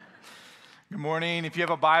Morning. If you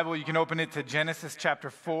have a Bible, you can open it to Genesis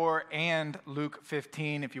chapter 4 and Luke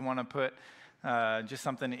 15 if you want to put just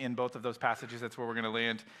something in both of those passages. That's where we're going to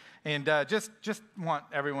land. And just want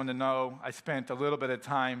everyone to know I spent a little bit of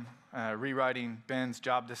time rewriting Ben's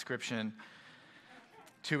job description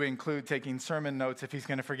to include taking sermon notes if he's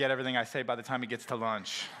going to forget everything I say by the time he gets to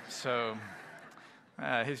lunch. So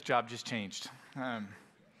his job just changed.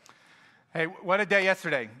 Hey, what a day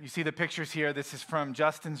yesterday. You see the pictures here. This is from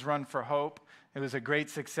Justin's Run for Hope. It was a great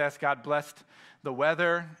success. God blessed the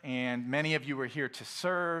weather, and many of you were here to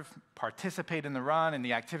serve, participate in the run and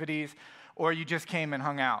the activities, or you just came and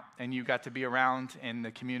hung out, and you got to be around in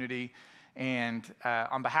the community. And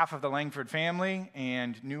on behalf of the Langford family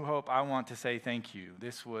and New Hope, I want to say thank you.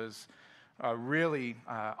 This was a really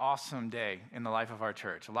awesome day in the life of our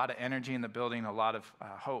church. A lot of energy in the building, a lot of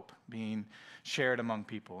hope being shared among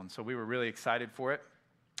people. And so we were really excited for it.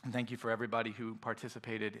 And thank you for everybody who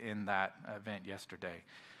participated in that event yesterday.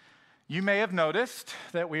 You may have noticed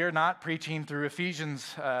that we are not preaching through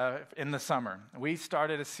Ephesians in the summer. We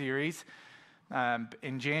started a series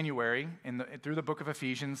in January through the book of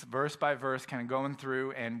Ephesians, verse by verse, kind of going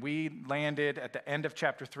through. And we landed at the end of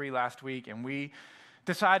chapter 3 last week, and we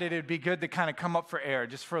decided it would be good to kind of come up for air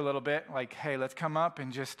just for a little bit. Like, hey, let's come up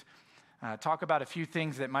and just talk about a few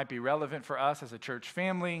things that might be relevant for us as a church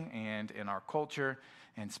family and in our culture,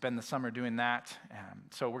 and spend the summer doing that.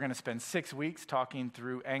 So we're going to spend 6 weeks talking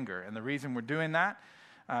through anger. And the reason we're doing that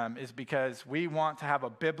is because we want to have a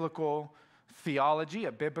biblical theology,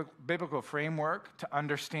 a biblical framework to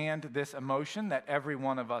understand this emotion that every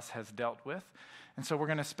one of us has dealt with. And so we're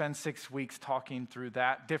going to spend 6 weeks talking through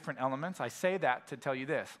that, different elements. I say that to tell you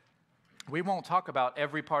this. We won't talk about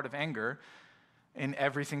every part of anger in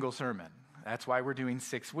every single sermon. That's why we're doing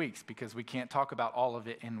 6 weeks, because we can't talk about all of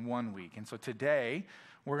it in 1 week. And so today,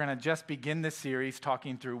 we're going to just begin this series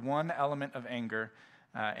talking through one element of anger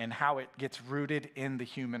and how it gets rooted in the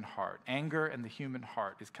human heart. Anger and the human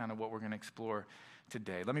heart is kind of what we're going to explore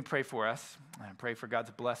today. Let me pray for us and pray for God's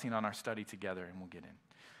blessing on our study together, and we'll get in.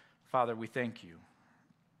 Father, we thank you.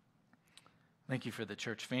 Thank you for the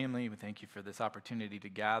church family. We thank you for this opportunity to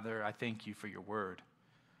gather. I thank you for your word,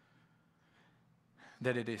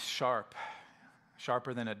 that it is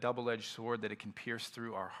sharper than a double-edged sword, that it can pierce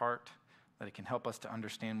through our heart, that it can help us to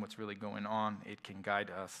understand what's really going on. It can guide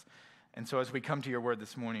us. And so as we come to your word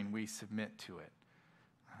this morning, we submit to it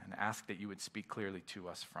and ask that you would speak clearly to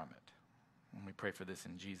us from it. And we pray for this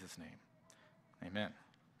in Jesus' name. Amen.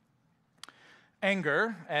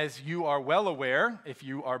 Anger, as you are well aware, if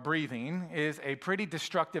you are breathing, is a pretty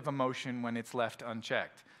destructive emotion when it's left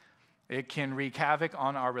unchecked. It can wreak havoc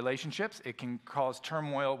on our relationships. It can cause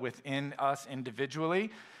turmoil within us individually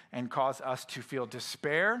and cause us to feel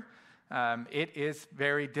despair. It is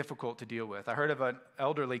very difficult to deal with. I heard of an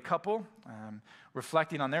elderly couple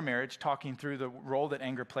reflecting on their marriage, talking through the role that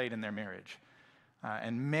anger played in their marriage.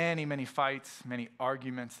 And many, many fights, many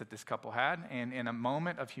arguments that this couple had. And in a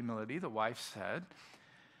moment of humility, the wife said,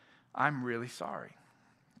 "I'm really sorry.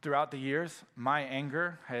 Throughout the years, my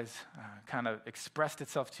anger has kind of expressed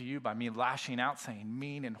itself to you by me lashing out, saying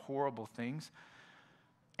mean and horrible things.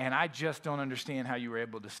 And I just don't understand how you were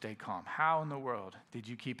able to stay calm. How in the world did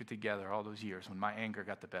you keep it together all those years when my anger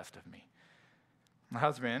got the best of me?" My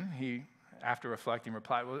husband, he, after reflecting,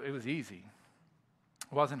 replied, "Well, it was easy.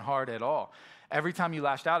 It wasn't hard at all. Every time you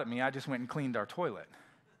lashed out at me, I just went and cleaned our toilet."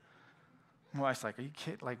 My wife's like, "Are you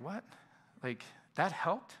kidding? Like what? Like that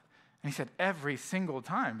helped?" And he said, "Every single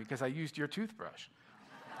time, because I used your toothbrush."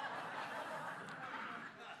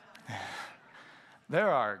 There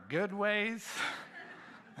are good ways,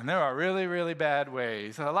 and there are really, really bad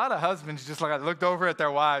ways. And a lot of husbands just looked over at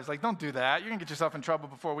their wives like, "Don't do that. You're going to get yourself in trouble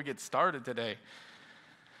before we get started today."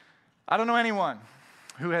 I don't know anyone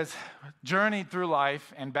who has journeyed through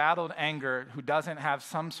life and battled anger who doesn't have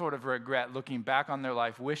some sort of regret looking back on their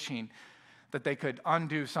life, wishing that they could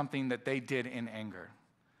undo something that they did in anger.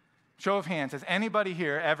 Show of hands, has anybody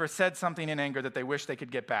here ever said something in anger that they wish they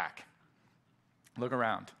could get back? Look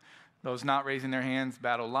around. Those not raising their hands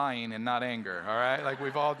battle lying and not anger, all right? Like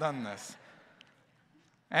we've all done this.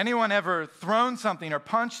 Anyone ever thrown something or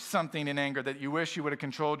punched something in anger that you wish you would have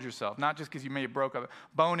controlled yourself? Not just because you may have broke a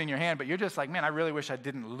bone in your hand, but you're just like, "Man, I really wish I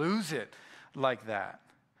didn't lose it like that."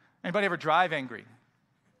 Anybody ever drive angry?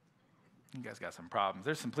 You guys got some problems.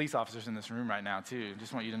 There's some police officers in this room right now, too.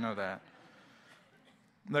 Just want you to know that.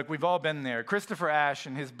 Look, we've all been there. Christopher Ashe,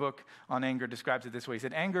 in his book on anger, describes it this way. He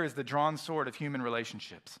said, "Anger is the drawn sword of human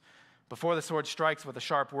relationships. Before the sword strikes with a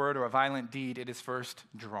sharp word or a violent deed, it is first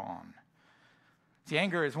drawn." See,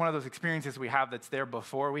 anger is one of those experiences we have that's there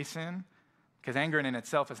before we sin, because anger in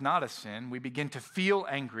itself is not a sin. We begin to feel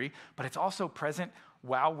angry, but it's also present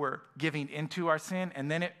while we're giving into our sin, and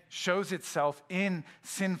then it shows itself in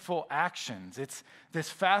sinful actions. It's this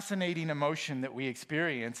fascinating emotion that we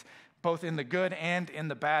experience, both in the good and in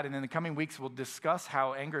the bad. And in the coming weeks, we'll discuss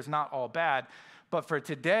how anger is not all bad. But for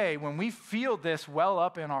today, when we feel this well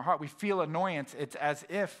up in our heart, we feel annoyance, it's as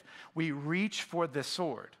if we reach for the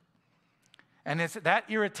sword. And as that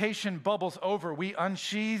irritation bubbles over, we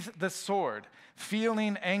unsheath the sword,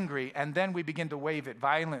 feeling angry, and then we begin to wave it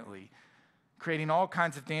violently, creating all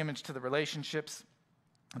kinds of damage to the relationships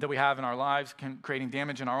that we have in our lives, creating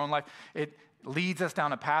damage in our own life. It leads us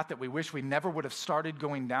down a path that we wish we never would have started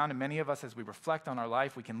going down. And many of us, as we reflect on our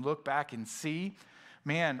life, we can look back and see,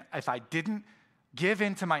 man, if I didn't give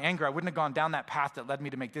in to my anger, I wouldn't have gone down that path that led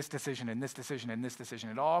me to make this decision and this decision and this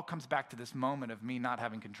decision. It all comes back to this moment of me not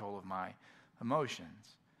having control of my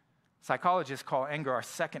emotions. Psychologists call anger our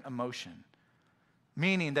second emotion,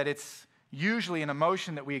 meaning that it's usually an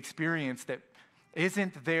emotion that we experience that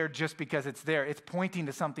isn't there just because it's there. It's pointing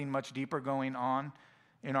to something much deeper going on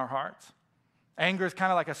in our hearts. Anger is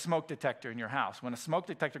kind of like a smoke detector in your house. When a smoke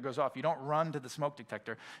detector goes off, you don't run to the smoke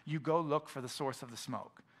detector. You go look for the source of the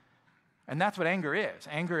smoke. And that's what anger is.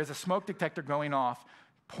 Anger is a smoke detector going off,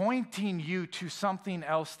 pointing you to something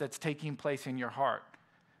else that's taking place in your heart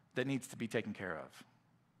that needs to be taken care of.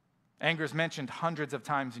 Anger is mentioned hundreds of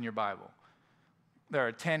times in your Bible. There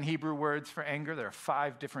are 10 Hebrew words for anger. There are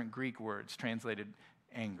 5 different Greek words translated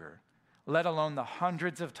anger, let alone the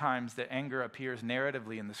hundreds of times that anger appears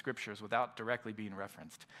narratively in the scriptures without directly being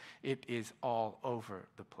referenced. It is all over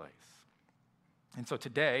the place. And so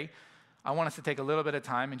today, I want us to take a little bit of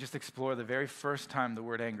time and just explore the very first time the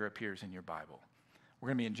word anger appears in your Bible. We're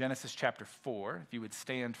going to be in Genesis chapter 4, if you would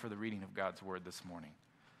stand for the reading of God's word this morning.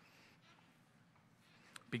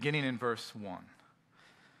 Beginning in verse 1.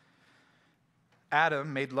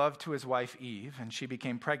 Adam made love to his wife Eve, and she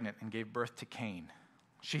became pregnant and gave birth to Cain.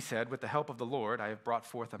 She said, "With the help of the Lord, I have brought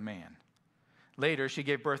forth a man." Later, she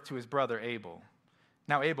gave birth to his brother Abel.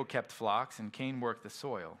 Now Abel kept flocks, and Cain worked the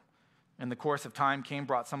soil. In the course of time, Cain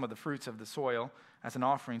brought some of the fruits of the soil as an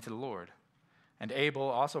offering to the Lord. And Abel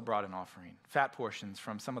also brought an offering, fat portions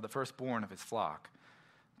from some of the firstborn of his flock.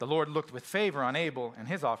 The Lord looked with favor on Abel and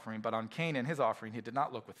his offering, but on Cain and his offering he did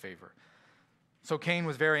not look with favor. So Cain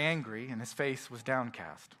was very angry, and his face was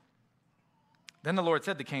downcast. Then the Lord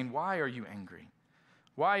said to Cain, "Why are you angry?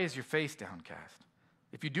 Why is your face downcast?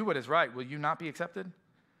 If you do what is right, will you not be accepted?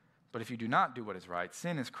 But if you do not do what is right,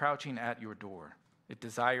 sin is crouching at your door. It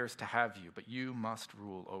desires to have you, but you must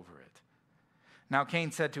rule over it." Now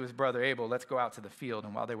Cain said to his brother Abel, "Let's go out to the field."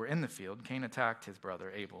 And while they were in the field, Cain attacked his brother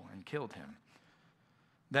Abel and killed him.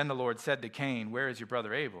 Then the Lord said to Cain, "Where is your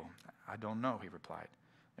brother Abel?" "I don't know," he replied.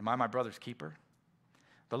 "Am I my brother's keeper?"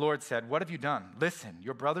 The Lord said, "What have you done? Listen,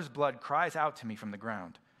 your brother's blood cries out to me from the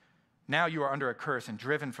ground. Now you are under a curse and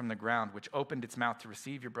driven from the ground, which opened its mouth to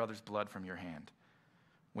receive your brother's blood from your hand.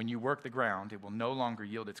 When you work the ground, it will no longer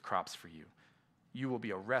yield its crops for you. You will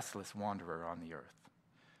be a restless wanderer on the earth."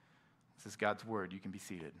 This is God's word. You can be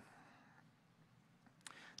seated.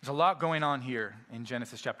 There's a lot going on here in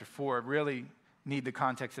Genesis chapter 4. Really need the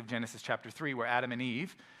context of Genesis chapter 3, where Adam and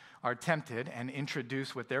Eve are tempted and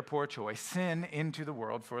introduce with their poor choice sin into the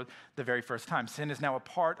world for the very first time. Sin is now a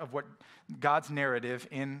part of what God's narrative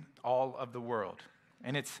in all of the world,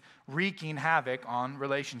 and it's wreaking havoc on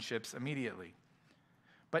relationships immediately.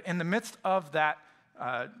 But in the midst of that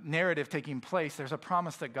narrative taking place, there's a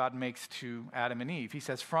promise that God makes to Adam and Eve. He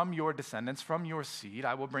says, "From your descendants, from your seed,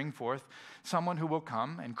 I will bring forth someone who will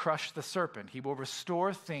come and crush the serpent. He will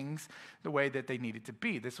restore things the way that they needed to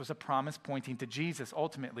be." This was a promise pointing to Jesus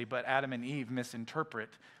ultimately, but Adam and Eve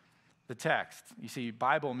misinterpret the text. You see,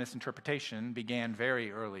 Bible misinterpretation began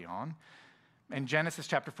very early on. And Genesis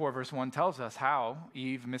chapter 4, verse 1 tells us how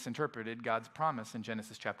Eve misinterpreted God's promise in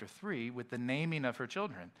Genesis chapter 3 with the naming of her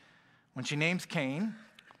children. When she names Cain,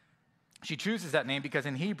 she chooses that name because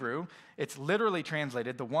in Hebrew, it's literally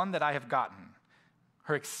translated, "the one that I have gotten."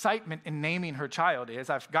 Her excitement in naming her child is,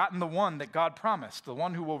 I've gotten the one that God promised, the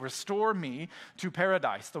one who will restore me to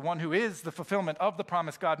paradise, the one who is the fulfillment of the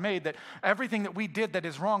promise God made, that everything that we did that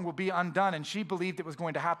is wrong will be undone. And she believed it was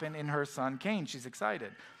going to happen in her son Cain. She's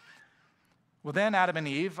excited. Well, then Adam and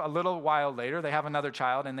Eve, a little while later, they have another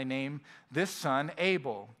child, and they name this son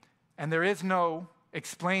Abel. And there is no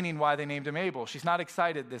explaining why they named him Abel. She's not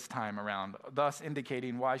excited this time around, thus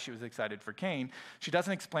indicating why she was excited for Cain. She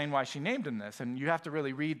doesn't explain why she named him this, and you have to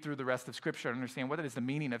really read through the rest of Scripture and understand what is the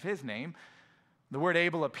meaning of his name. The word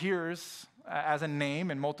Abel appears as a name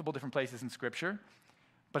in multiple different places in Scripture,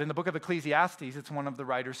 but in the book of Ecclesiastes, it's one of the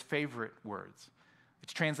writer's favorite words.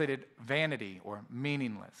 It's translated vanity or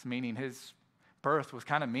meaningless, meaning his birth was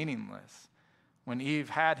kind of meaningless. When Eve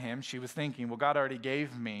had him, she was thinking, well, God already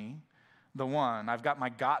gave me the one. I've got my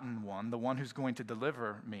gotten one, the one who's going to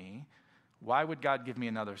deliver me. Why would God give me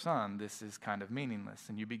another son? This is kind of meaningless.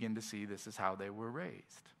 And you begin to see this is how they were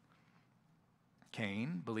raised.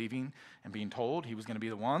 Cain, believing and being told he was going to be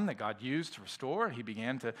the one that God used to restore, he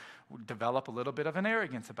began to develop a little bit of an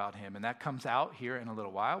arrogance about him. And that comes out here in a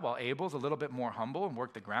little while Abel's a little bit more humble and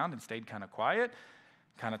worked the ground and stayed kind of quiet,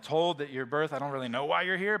 kind of told that your birth, I don't really know why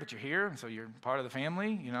you're here, but you're here, and so you're part of the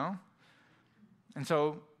family, you know. And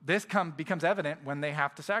so this becomes evident when they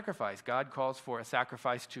have to sacrifice. God calls for a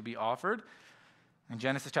sacrifice to be offered. In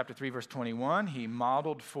Genesis chapter 3, verse 21, he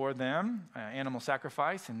modeled for them animal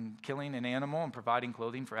sacrifice and killing an animal and providing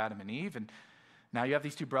clothing for Adam and Eve. And now you have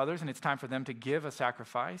these two brothers, and it's time for them to give a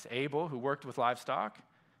sacrifice. Abel, who worked with livestock,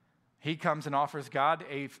 he comes and offers God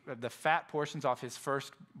the fat portions off his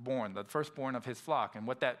firstborn, the firstborn of his flock. And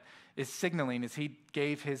what that is signaling is he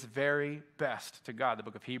gave his very best to God. The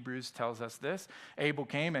book of Hebrews tells us this. Abel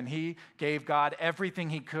came and he gave God everything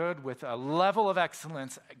he could with a level of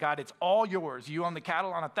excellence. God, it's all yours. You own the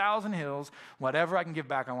cattle on 1,000 hills. Whatever I can give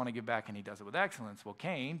back, I want to give back. And he does it with excellence. Well,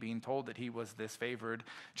 Cain, being told that he was this favored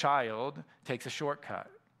child, takes a shortcut.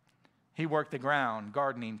 He worked the ground,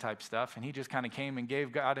 gardening type stuff, and he just kind of came and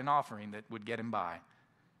gave God an offering that would get him by.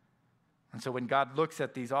 And so when God looks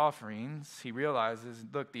at these offerings, he realizes,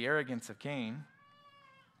 look, the arrogance of Cain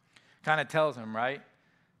kind of tells him, right?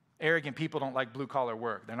 Arrogant people don't like blue-collar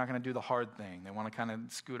work. They're not going to do the hard thing. They want to kind of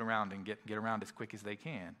scoot around and get around as quick as they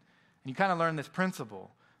can. And you kind of learn this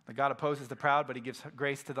principle that God opposes the proud, but he gives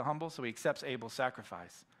grace to the humble, so he accepts Abel's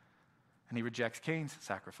sacrifice. And he rejects Cain's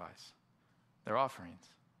sacrifice, their offerings.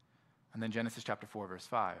 And then Genesis chapter 4, verse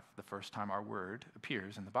 5, the first time our word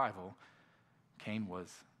appears in the Bible, Cain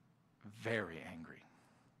was very angry.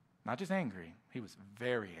 Not just angry, he was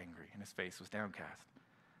very angry, and his face was downcast.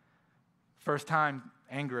 First time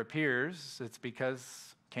anger appears, it's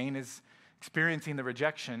because Cain is experiencing the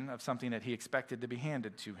rejection of something that he expected to be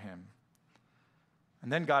handed to him.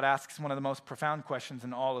 And then God asks one of the most profound questions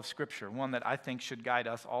in all of Scripture, one that I think should guide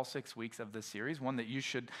us all 6 weeks of this series, one that you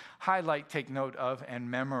should highlight, take note of, and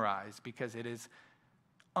memorize, because it is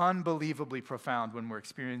unbelievably profound when we're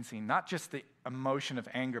experiencing not just the emotion of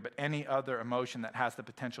anger, but any other emotion that has the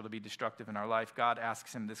potential to be destructive in our life. God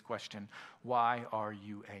asks him this question: why are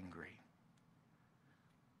you angry?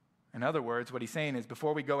 In other words, what he's saying is,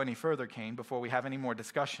 before we go any further, Cain, before we have any more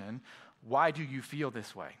discussion, why do you feel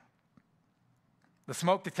this way? The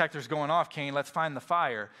smoke detector's going off, Cain. Let's find the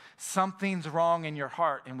fire. Something's wrong in your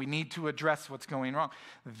heart, and we need to address what's going wrong.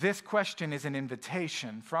 This question is an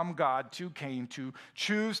invitation from God to Cain to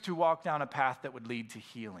choose to walk down a path that would lead to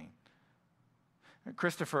healing.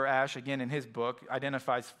 Christopher Ash, again in his book,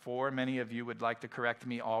 identifies 4. Many of you would like to correct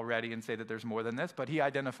me already and say that there's more than this, but he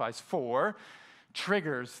identifies 4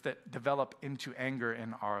 triggers that develop into anger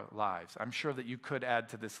in our lives. I'm sure that you could add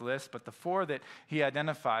to this list, but the 4 that he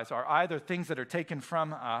identifies are either things that are taken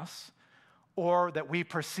from us or that we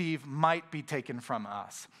perceive might be taken from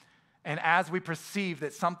us. And as we perceive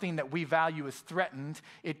that something that we value is threatened,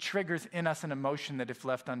 it triggers in us an emotion that, if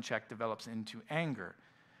left unchecked, develops into anger.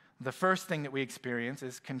 The first thing that we experience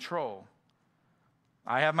is control.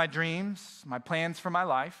 I have my dreams, my plans for my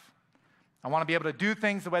life. I want to be able to do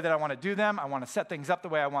things the way that I want to do them. I want to set things up the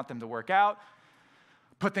way I want them to work out,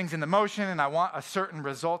 put things into motion, and I want a certain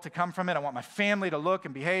result to come from it. I want my family to look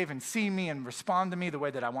and behave and see me and respond to me the way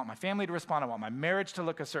that I want my family to respond. I want my marriage to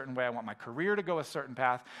look a certain way. I want my career to go a certain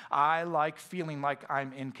path. I like feeling like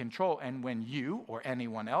I'm in control. And when you or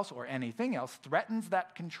anyone else or anything else threatens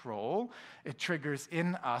that control, it triggers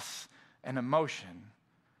in us an emotion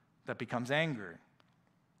that becomes anger.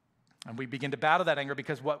 And we begin to battle that anger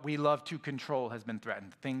because what we love to control has been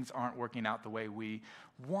threatened. Things aren't working out the way we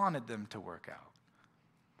wanted them to work out.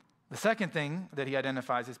 The second thing that he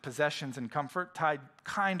identifies is possessions and comfort, tied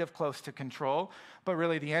kind of close to control, but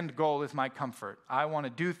really the end goal is my comfort. I want to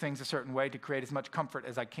do things a certain way to create as much comfort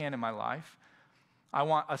as I can in my life. I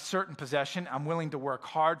want a certain possession. I'm willing to work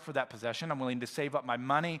hard for that possession. I'm willing to save up my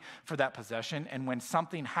money for that possession. And when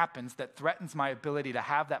something happens that threatens my ability to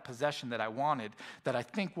have that possession that I wanted, that I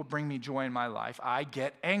think will bring me joy in my life, I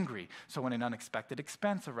get angry. So when an unexpected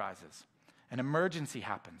expense arises, an emergency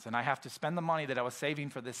happens, and I have to spend the money that I was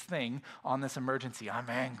saving for this thing on this emergency, I'm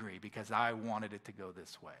angry because I wanted it to go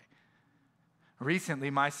this way. Recently,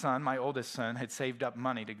 my oldest son, had saved up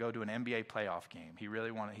money to go to an NBA playoff game. He really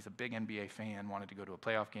wanted, he's a big NBA fan, wanted to go to a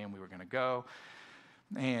playoff game. We were going to go.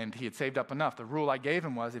 And he had saved up enough. The rule I gave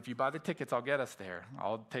him was, if you buy the tickets, I'll get us there.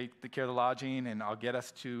 I'll take the care of the lodging, and I'll get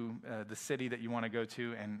us to the city that you want to go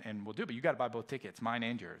to, and we'll do it. But you got to buy both tickets, mine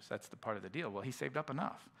and yours. That's the part of the deal. Well, he saved up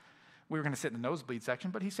enough. We were going to sit in the nosebleed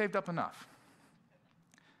section, but he saved up enough.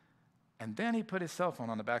 And then he put his cell phone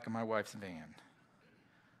on the back of my wife's van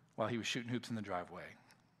while he was shooting hoops in the driveway.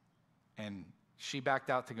 And she backed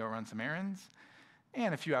out to go run some errands.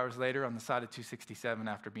 And a few hours later, on the side of 267,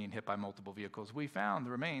 after being hit by multiple vehicles, we found the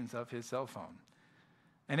remains of his cell phone.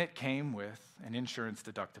 And it came with an insurance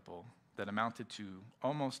deductible that amounted to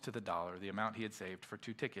almost to the dollar, the amount he had saved for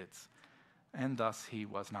 2 tickets. And thus, he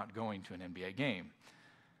was not going to an NBA game.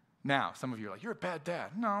 Now, some of you are like, you're a bad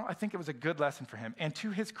dad. No, I think it was a good lesson for him. And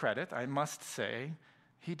to his credit, I must say,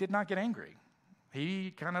 he did not get angry.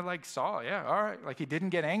 He kind of saw, yeah, all right. He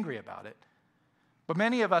didn't get angry about it. But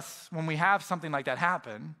many of us, when we have something like that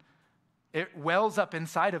happen, it wells up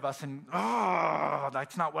inside of us and, oh,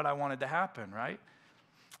 that's not what I wanted to happen, right?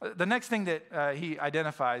 The next thing that he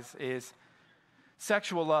identifies is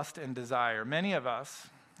sexual lust and desire. Many of us,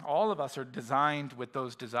 all of us are designed with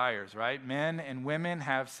those desires, right? Men and women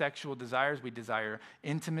have sexual desires. We desire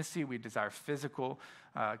intimacy. We desire physical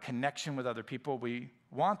connection with other people. We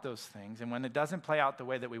want those things. And when it doesn't play out the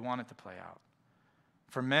way that we want it to play out,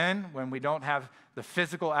 for men, when we don't have the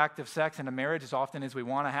physical act of sex in a marriage as often as we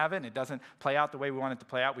want to have it, and it doesn't play out the way we want it to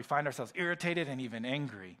play out, we find ourselves irritated and even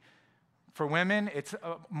angry. For women, it's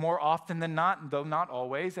more often than not, though not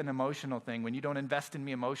always, an emotional thing. When you don't invest in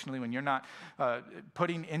me emotionally, when you're not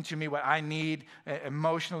putting into me what I need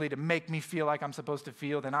emotionally to make me feel like I'm supposed to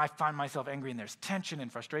feel, then I find myself angry, and there's tension and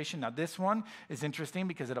frustration. Now, this one is interesting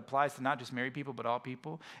because it applies to not just married people, but all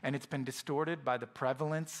people, and it's been distorted by the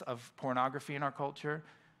prevalence of pornography in our culture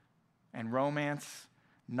and romance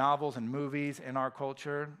novels and movies in our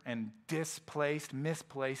culture and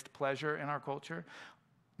misplaced pleasure in our culture.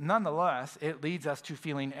 Nonetheless, it leads us to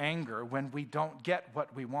feeling anger when we don't get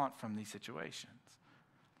what we want from these situations.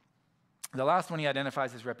 The last one he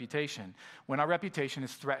identifies is reputation. When our reputation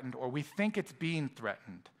is threatened or we think it's being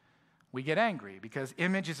threatened, we get angry because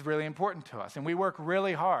image is really important to us. And we work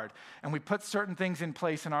really hard and we put certain things in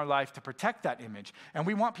place in our life to protect that image. And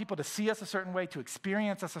we want people to see us a certain way, to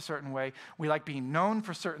experience us a certain way. We like being known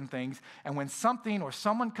for certain things. And when something or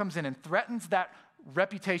someone comes in and threatens that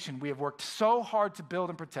reputation we have worked so hard to build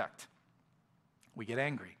and protect, we get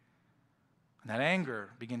angry. And that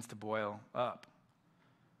anger begins to boil up.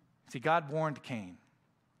 See, God warned Cain,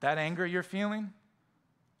 that anger you're feeling,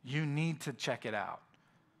 you need to check it out.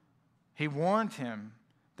 He warned him,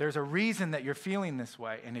 there's a reason that you're feeling this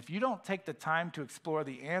way. And if you don't take the time to explore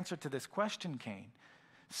the answer to this question, Cain,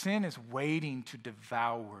 sin is waiting to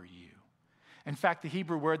devour you. In fact, the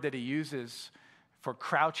Hebrew word that he uses for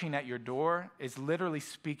crouching at your door is literally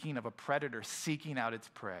speaking of a predator seeking out its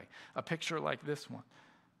prey. A picture like this one.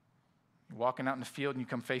 You're walking out in the field and you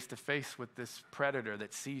come face to face with this predator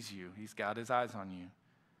that sees you. He's got his eyes on you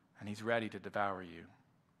and he's ready to devour you.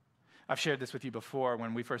 I've shared this with you before.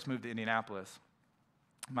 When we first moved to Indianapolis,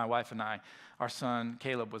 my wife and I, our son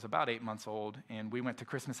Caleb was about 8 months old, and we went to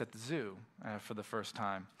Christmas at the zoo for the first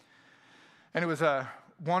time. And it was a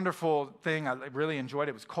wonderful thing. I really enjoyed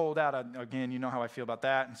it. It was cold out. Again, you know how I feel about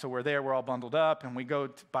that. And so we're there. We're all bundled up, and we go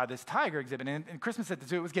by this tiger exhibit. And Christmas at the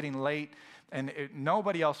zoo, it was getting late, and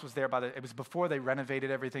nobody else was there. It was before they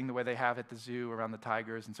renovated everything the way they have at the zoo around the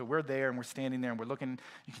tigers. And so we're there, and we're standing there, and we're looking.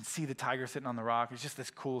 You can see the tiger sitting on the rock. It's just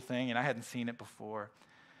this cool thing, and I hadn't seen it before.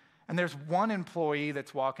 And there's one employee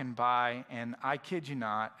that's walking by, and I kid you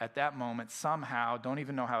not, at that moment, somehow, don't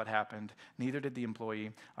even know how it happened, neither did the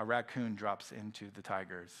employee, a raccoon drops into the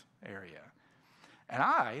tiger's area. And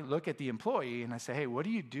I look at the employee, and I say, hey, what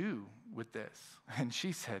do you do with this? And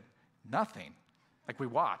she said, nothing. We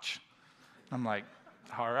watch. I'm like,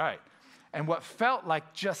 all right. And what felt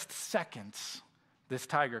like just seconds, this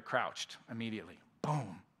tiger crouched immediately.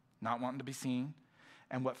 Boom. Not wanting to be seen.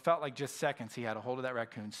 And what felt like just seconds, he had a hold of that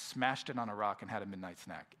raccoon, smashed it on a rock, and had a midnight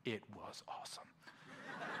snack. It was awesome.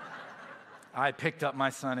 I picked up my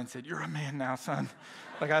son and said, you're a man now, son.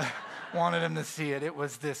 I wanted him to see it. It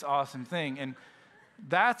was this awesome thing. And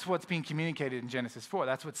that's what's being communicated in Genesis 4.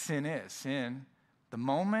 That's what sin is. Sin, the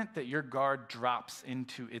moment that your guard drops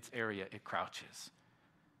into its area, it crouches.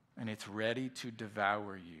 And it's ready to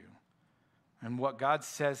devour you. And what God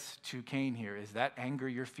says to Cain here is that anger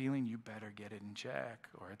you're feeling, you better get it in check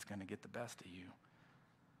or it's going to get the best of you.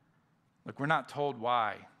 Look, we're not told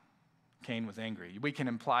why Cain was angry. We can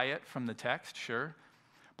imply it from the text, sure,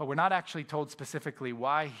 but we're not actually told specifically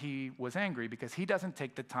why he was angry because he doesn't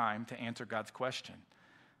take the time to answer God's question.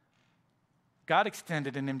 God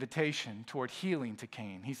extended an invitation toward healing to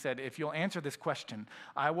Cain. He said, if you'll answer this question,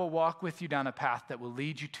 I will walk with you down a path that will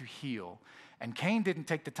lead you to heal. And Cain didn't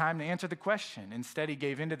take the time to answer the question. Instead, he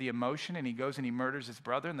gave into the emotion, and he goes and he murders his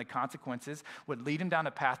brother, and the consequences would lead him down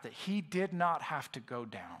a path that he did not have to go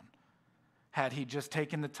down, had he just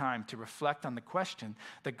taken the time to reflect on the question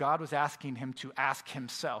that God was asking him to ask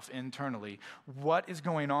himself internally. What is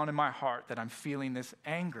going on in my heart that I'm feeling this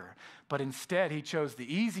anger? But instead, he chose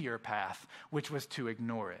the easier path, which was to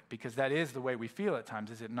ignore it, because that is the way we feel at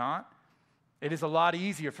times, is it not? It is a lot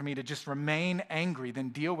easier for me to just remain angry than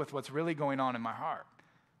deal with what's really going on in my heart.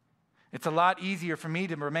 It's a lot easier for me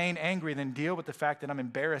to remain angry than deal with the fact that I'm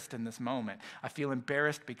embarrassed in this moment. I feel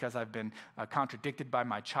embarrassed because I've been contradicted by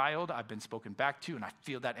my child. I've been spoken back to, and I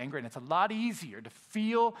feel that anger. And it's a lot easier to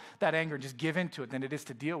feel that anger and just give into it than it is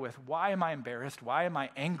to deal with, why am I embarrassed? Why am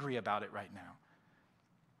I angry about it right now?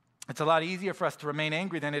 It's a lot easier for us to remain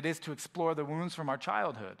angry than it is to explore the wounds from our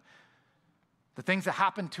childhood. The things that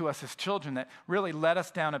happened to us as children that really led us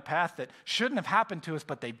down a path that shouldn't have happened to us,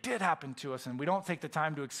 but they did happen to us, and we don't take the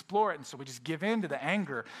time to explore it, and so we just give in to the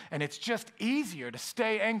anger, and it's just easier to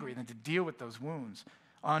stay angry than to deal with those wounds,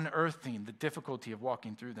 unearthing the difficulty of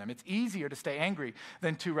walking through them. It's easier to stay angry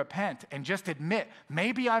than to repent and just admit,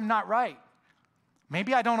 maybe I'm not right.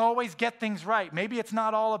 Maybe I don't always get things right. Maybe it's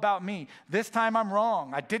not all about me. This time I'm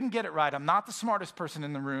wrong. I didn't get it right. I'm not the smartest person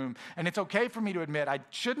in the room. And it's okay for me to admit I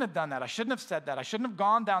shouldn't have done that. I shouldn't have said that. I shouldn't have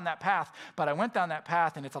gone down that path, but I went down that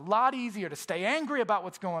path. And it's a lot easier to stay angry about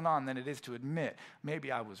what's going on than it is to admit maybe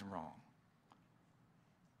I was wrong.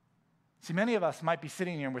 See, many of us might be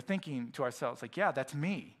sitting here and we're thinking to ourselves like, yeah, that's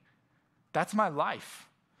me. That's my life.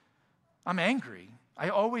 I'm angry. I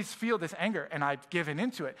always feel this anger, and I've given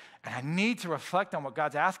into it, and I need to reflect on what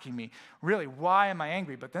God's asking me. Really, why am I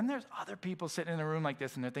angry? But then there's other people sitting in a room like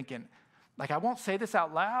this, and they're thinking, like, I won't say this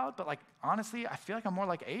out loud, but, like, honestly, I feel like I'm more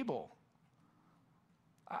like Abel.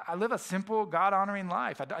 I live a simple, God-honoring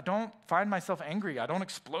life. I don't find myself angry. I don't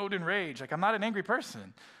explode in rage. Like, I'm not an angry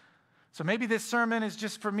person. So maybe this sermon is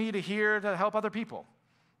just for me to hear to help other people.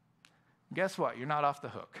 Guess what? You're not off the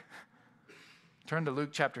hook. Turn to Luke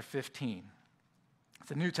chapter 15. It's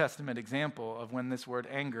a New Testament example of when this word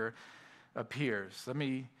anger appears. Let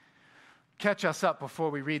me catch us up before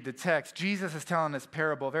we read the text. Jesus is telling this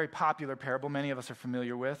parable, a very popular parable many of us are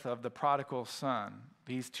familiar with, of the prodigal son.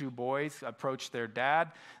 These two boys approach their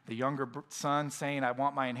dad, the younger son saying, I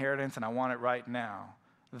want my inheritance and I want it right now.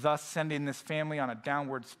 Thus sending this family on a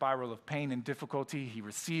downward spiral of pain and difficulty. He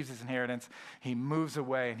receives his inheritance, he moves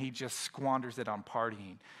away, and he just squanders it on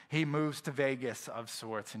partying. He moves to Vegas of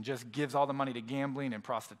sorts and just gives all the money to gambling and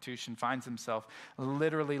prostitution, finds himself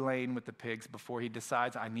literally laying with the pigs before he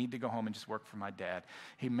decides, I need to go home and just work for my dad.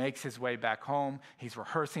 He makes his way back home. He's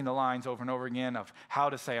rehearsing the lines over and over again of how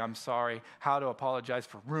to say I'm sorry, how to apologize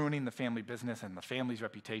for ruining the family business and the family's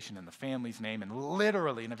reputation and the family's name, and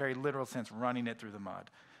literally, in a very literal sense, running it through the mud.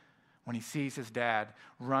 When he sees his dad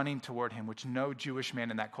running toward him, which no Jewish man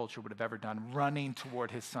in that culture would have ever done, running toward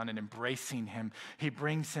his son and embracing him, he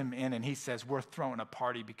brings him in and he says, we're throwing a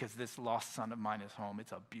party because this lost son of mine is home.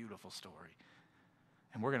 It's a beautiful story.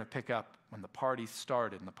 And we're going to pick up when the party's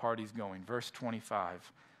started and the party's going. Verse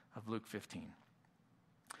 25 of Luke 15.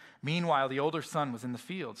 Meanwhile, the older son was in the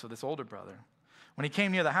field, so this older brother. When he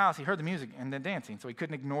came near the house, he heard the music and the dancing, so he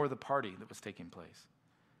couldn't ignore the party that was taking place.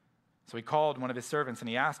 So he called one of his servants and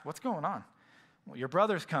he asked, what's going on? Well, your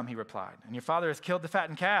brother's come, he replied, and your father has killed the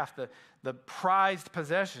fattened calf, the prized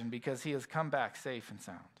possession, because he has come back safe and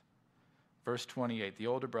sound. Verse 28, the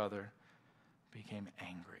older brother became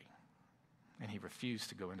angry and he refused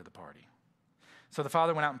to go into the party. So the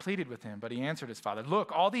father went out and pleaded with him, but he answered his father,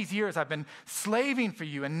 look, all these years I've been slaving for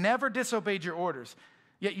you and never disobeyed your orders,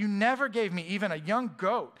 yet you never gave me even a young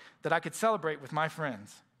goat that I could celebrate with my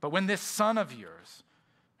friends. But when this son of yours,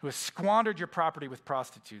 who has squandered your property with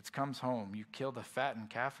prostitutes, comes home, you kill the fattened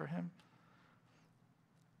calf for him?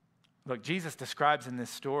 Look, Jesus describes in this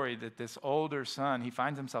story that this older son, he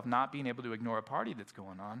finds himself not being able to ignore a party that's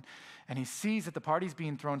going on, and he sees that the party's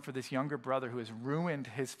being thrown for this younger brother who has ruined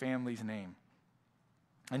his family's name.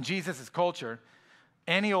 In Jesus' culture,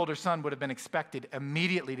 any older son would have been expected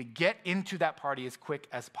immediately to get into that party as quick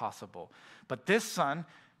as possible. But this son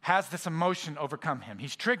has this emotion overcome him.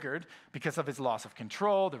 He's triggered because of his loss of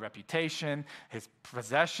control, the reputation, his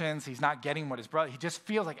possessions. He's not getting what his brother, he just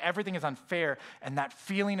feels like everything is unfair, and that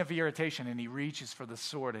feeling of irritation, and he reaches for the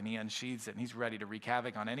sword and he unsheathes it, and he's ready to wreak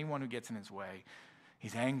havoc on anyone who gets in his way.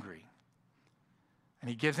 He's angry. And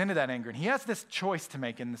he gives into that anger, and he has this choice to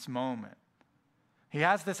make in this moment. He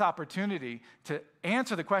has this opportunity to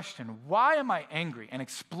answer the question, why am I angry, and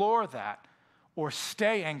explore that, or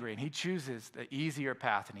stay angry. And he chooses the easier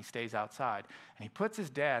path and he stays outside. And he puts his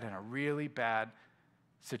dad in a really bad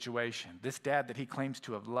situation. This dad that he claims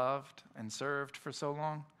to have loved and served for so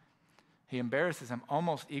long, he embarrasses him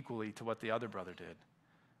almost equally to what the other brother did.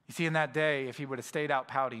 You see, in that day, if he would have stayed out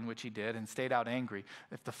pouting, which he did, and stayed out angry,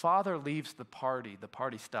 if the father leaves the party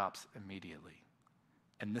stops immediately.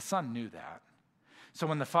 And the son knew that. So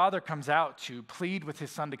when the father comes out to plead with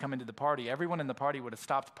his son to come into the party, everyone in the party would have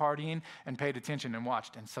stopped partying and paid attention and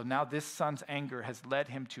watched. And so now this son's anger has led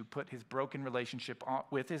him to put his broken relationship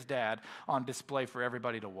with his dad on display for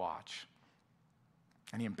everybody to watch.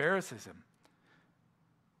 And he embarrasses him.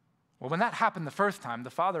 Well, when that happened the first time, the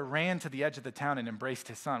father ran to the edge of the town and embraced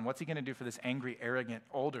his son. What's he going to do for this angry, arrogant,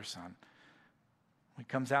 older son? He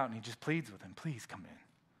comes out and he just pleads with him, please come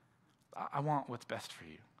in. I want what's best for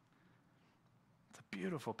you. It's a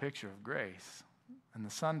beautiful picture of grace. And the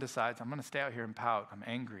son decides, I'm going to stay out here and pout. I'm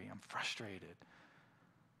angry. I'm frustrated.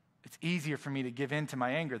 It's easier for me to give in to my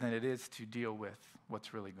anger than it is to deal with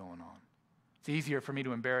what's really going on. It's easier for me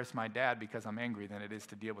to embarrass my dad because I'm angry than it is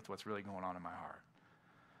to deal with what's really going on in my heart.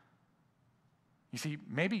 You see,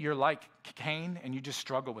 maybe you're like Cain and you just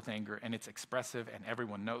struggle with anger and it's expressive and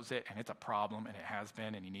everyone knows it and it's a problem and it has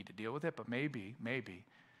been and you need to deal with it. But maybe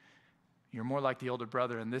you're more like the older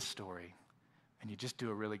brother in this story and you just do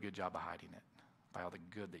a really good job of hiding it by all the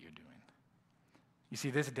good that you're doing. You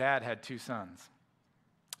see, this dad had two sons.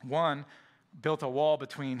 One built a wall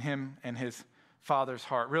between him and his father's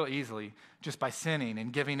heart real easily just by sinning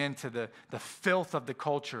and giving into the filth of the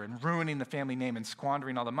culture and ruining the family name and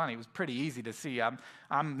squandering all the money. It was pretty easy to see.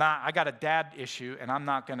 I got a dad issue and I'm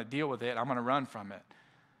not going to deal with it. I'm going to run from it.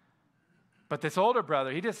 But this older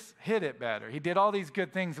brother, he just hid it better. He did all these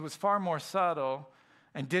good things. It was far more subtle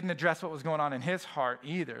and didn't address what was going on in his heart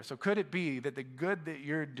either. So could it be that the good that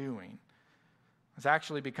you're doing has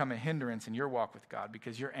actually become a hindrance in your walk with God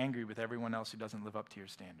because you're angry with everyone else who doesn't live up to your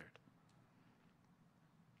standard?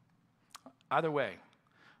 Either way,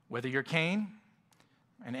 whether you're Cain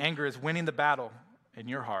and anger is winning the battle in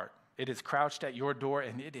your heart, it is crouched at your door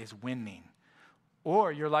and it is winning.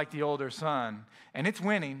 Or you're like the older son and it's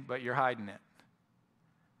winning, but you're hiding it.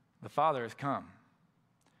 The Father has come.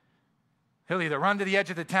 He'll either run to the edge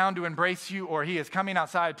of the town to embrace you or he is coming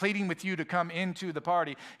outside pleading with you to come into the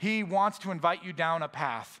party. He wants to invite you down a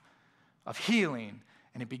path of healing.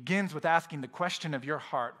 And it begins with asking the question of your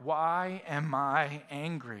heart, why am I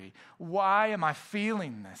angry? Why am I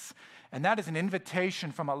feeling this? And that is an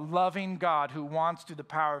invitation from a loving God who wants through the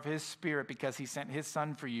power of his Spirit, because he sent his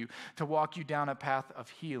Son for you, to walk you down a path of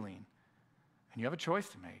healing. And you have a choice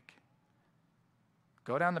to make.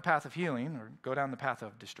 Go down the path of healing or go down the path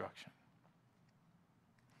of destruction.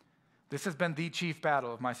 This has been the chief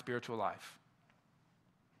battle of my spiritual life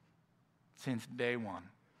since day one.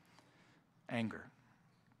 Anger.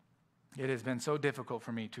 It has been so difficult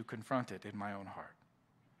for me to confront it in my own heart.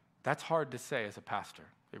 That's hard to say as a pastor.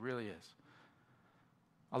 It really is.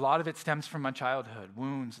 A lot of it stems from my childhood,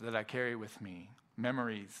 wounds that I carry with me,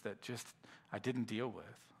 memories that just I didn't deal with.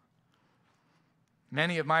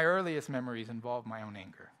 Many of my earliest memories involve my own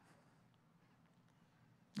anger.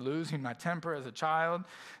 Losing my temper as a child,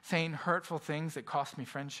 saying hurtful things that cost me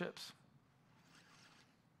friendships.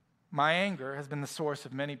 My anger has been the source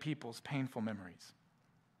of many people's painful memories.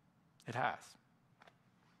 It has.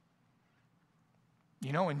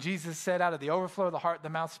 You know, when Jesus said, out of the overflow of the heart, the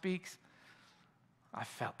mouth speaks, I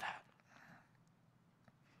felt that.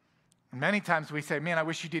 And many times we say, man, I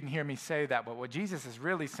wish you didn't hear me say that. But what Jesus is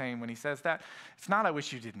really saying when he says that, it's not I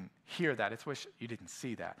wish you didn't hear that. It's wish you didn't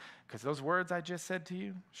see that. Because those words I just said to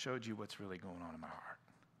you showed you what's really going on in my heart.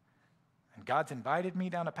 And God's invited me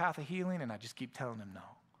down a path of healing, and I just keep telling him no.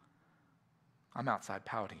 I'm outside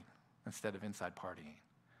pouting instead of inside partying.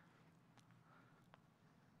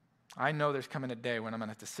 I know there's coming a day when I'm going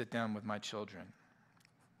to have to sit down with my children.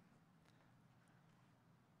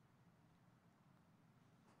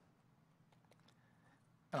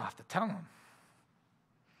 And I'll have to tell them.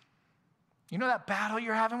 You know that battle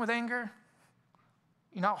you're having with anger?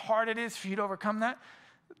 You know how hard it is for you to overcome that?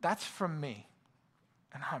 That's from me.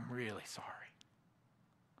 And I'm really sorry.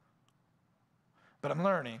 But I'm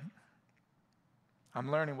learning. I'm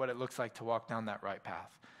learning what it looks like to walk down that right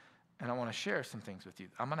path. And I want to share some things with you.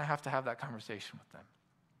 I'm going to have that conversation with them.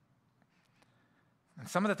 And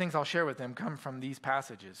some of the things I'll share with them come from these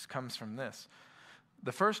passages, comes from this.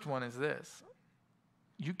 The first one is this.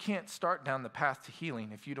 You can't start down the path to healing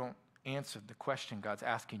if you don't answer the question God's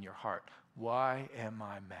asking your heart. Why am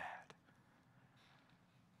I mad?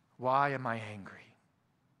 Why am I angry?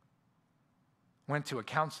 Went to a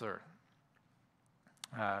counselor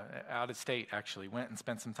out of state, actually. Went and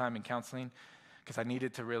spent some time in counseling. because I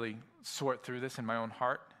needed to really sort through this in my own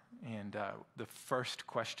heart. And the first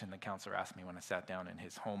question the counselor asked me when I sat down in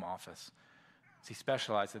his home office, he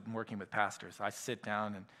specialized in working with pastors. I sit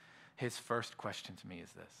down, and his first question to me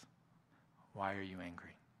is this: why are you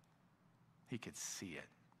angry? He could see it.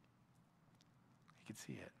 He could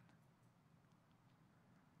see it.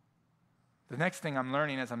 The next thing I'm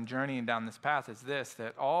learning as I'm journeying down this path is this,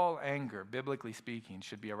 that all anger, biblically speaking,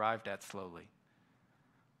 should be arrived at slowly.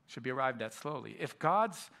 Should be arrived at slowly. If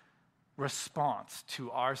God's response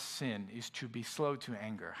to our sin is to be slow to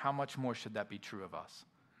anger, how much more should that be true of us?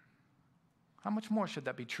 How much more should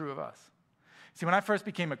that be true of us? See, when I first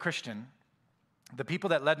became a Christian, the people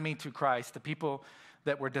that led me to Christ, the people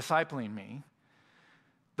that were discipling me,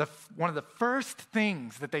 one of the first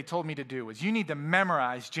things that they told me to do was, you need to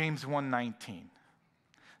memorize James 1:19.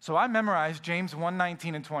 So I memorized James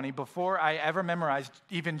 1:19 and 20 before I ever memorized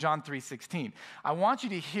even John 3:16. I want you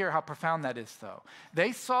to hear how profound that is, though.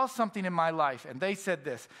 They saw something in my life, and they said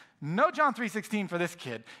this: no John 3:16 for this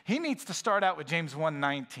kid. He needs to start out with James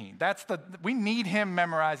 1:19. We need him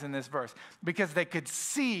memorizing this verse, because they could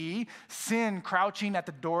see sin crouching at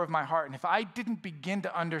the door of my heart. And if I didn't begin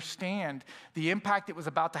to understand the impact it was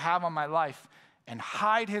about to have on my life and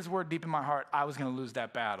hide his word deep in my heart, I was going to lose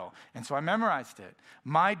that battle. And so I memorized it.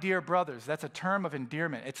 My dear brothers, that's a term of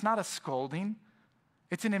endearment. It's not a scolding.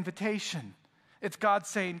 It's an invitation. It's God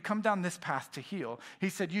saying, come down this path to heal. He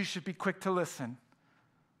said, you should be quick to listen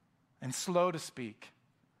and slow to speak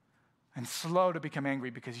and slow to become angry,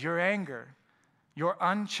 because your anger, your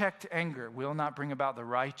unchecked anger, will not bring about the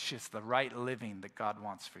righteous, the right living that God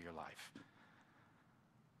wants for your life.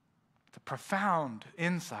 It's a profound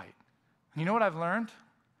insight. You know what I've learned?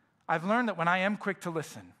 I've learned that when I am quick to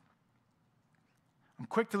listen, I'm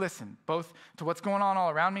quick to listen, both to what's going on all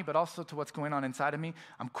around me, but also to what's going on inside of me.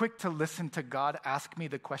 I'm quick to listen to God ask me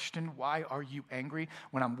the question, why are you angry?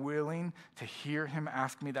 When I'm willing to hear him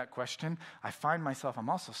ask me that question, I find myself, I'm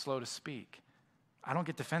also slow to speak. I don't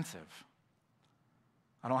get defensive.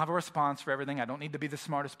 I don't have a response for everything. I don't need to be the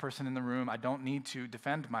smartest person in the room. I don't need to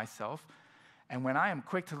defend myself. And when I am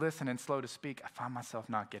quick to listen and slow to speak, I find myself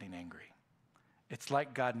not getting angry. It's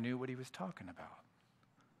like God knew what he was talking about.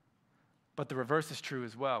 But the reverse is true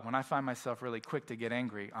as well. When I find myself really quick to get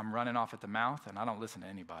angry, I'm running off at the mouth and I don't listen to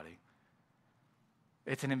anybody.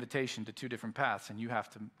 It's an invitation to two different paths, and you have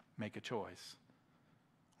to make a choice.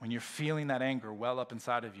 When you're feeling that anger well up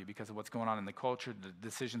inside of you because of what's going on in the culture, the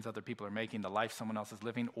decisions other people are making, the life someone else is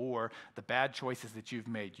living, or the bad choices that you've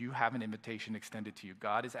made, you have an invitation extended to you.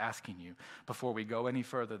 God is asking you, before we go any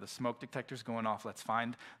further, the smoke detector's going off, let's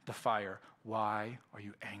find the fire. Why are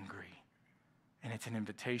you angry? And it's an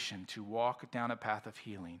invitation to walk down a path of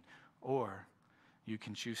healing, or you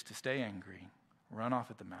can choose to stay angry, run off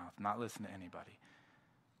at the mouth, not listen to anybody.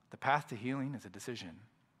 The path to healing is a decision.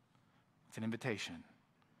 It's an invitation.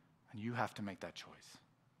 And you have to make that choice.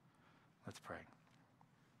 Let's pray.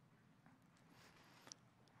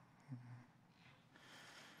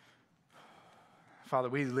 Father,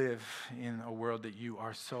 we live in a world that you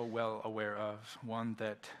are so well aware of, one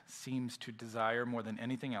that seems to desire more than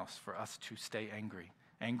anything else for us to stay angry.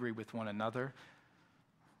 Angry with one another,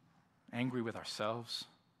 angry with ourselves,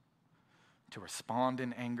 to respond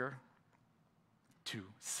in anger, to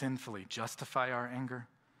sinfully justify our anger,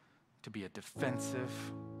 to be a defensive,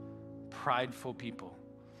 prideful people.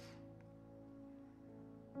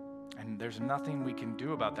 And there's nothing we can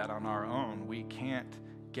do about that on our own. We can't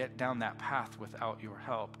get down that path without your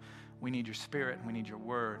help. We need your spirit, and we need your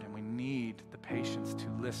word, and we need the patience to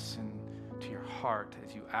listen to your heart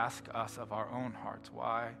as you ask us of our own hearts.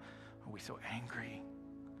 Why are we so angry?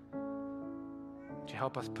 Would you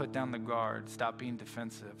help us put down the guard, stop being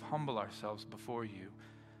defensive, humble ourselves before you,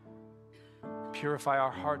 purify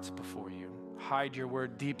our hearts before you, hide your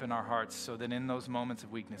word deep in our hearts so that in those moments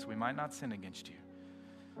of weakness we might not sin against you,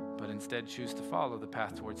 but instead choose to follow the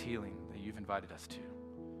path towards healing that you've invited us to.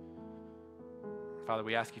 Father,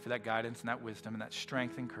 we ask you for that guidance and that wisdom and that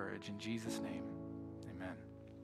strength and courage in Jesus' name.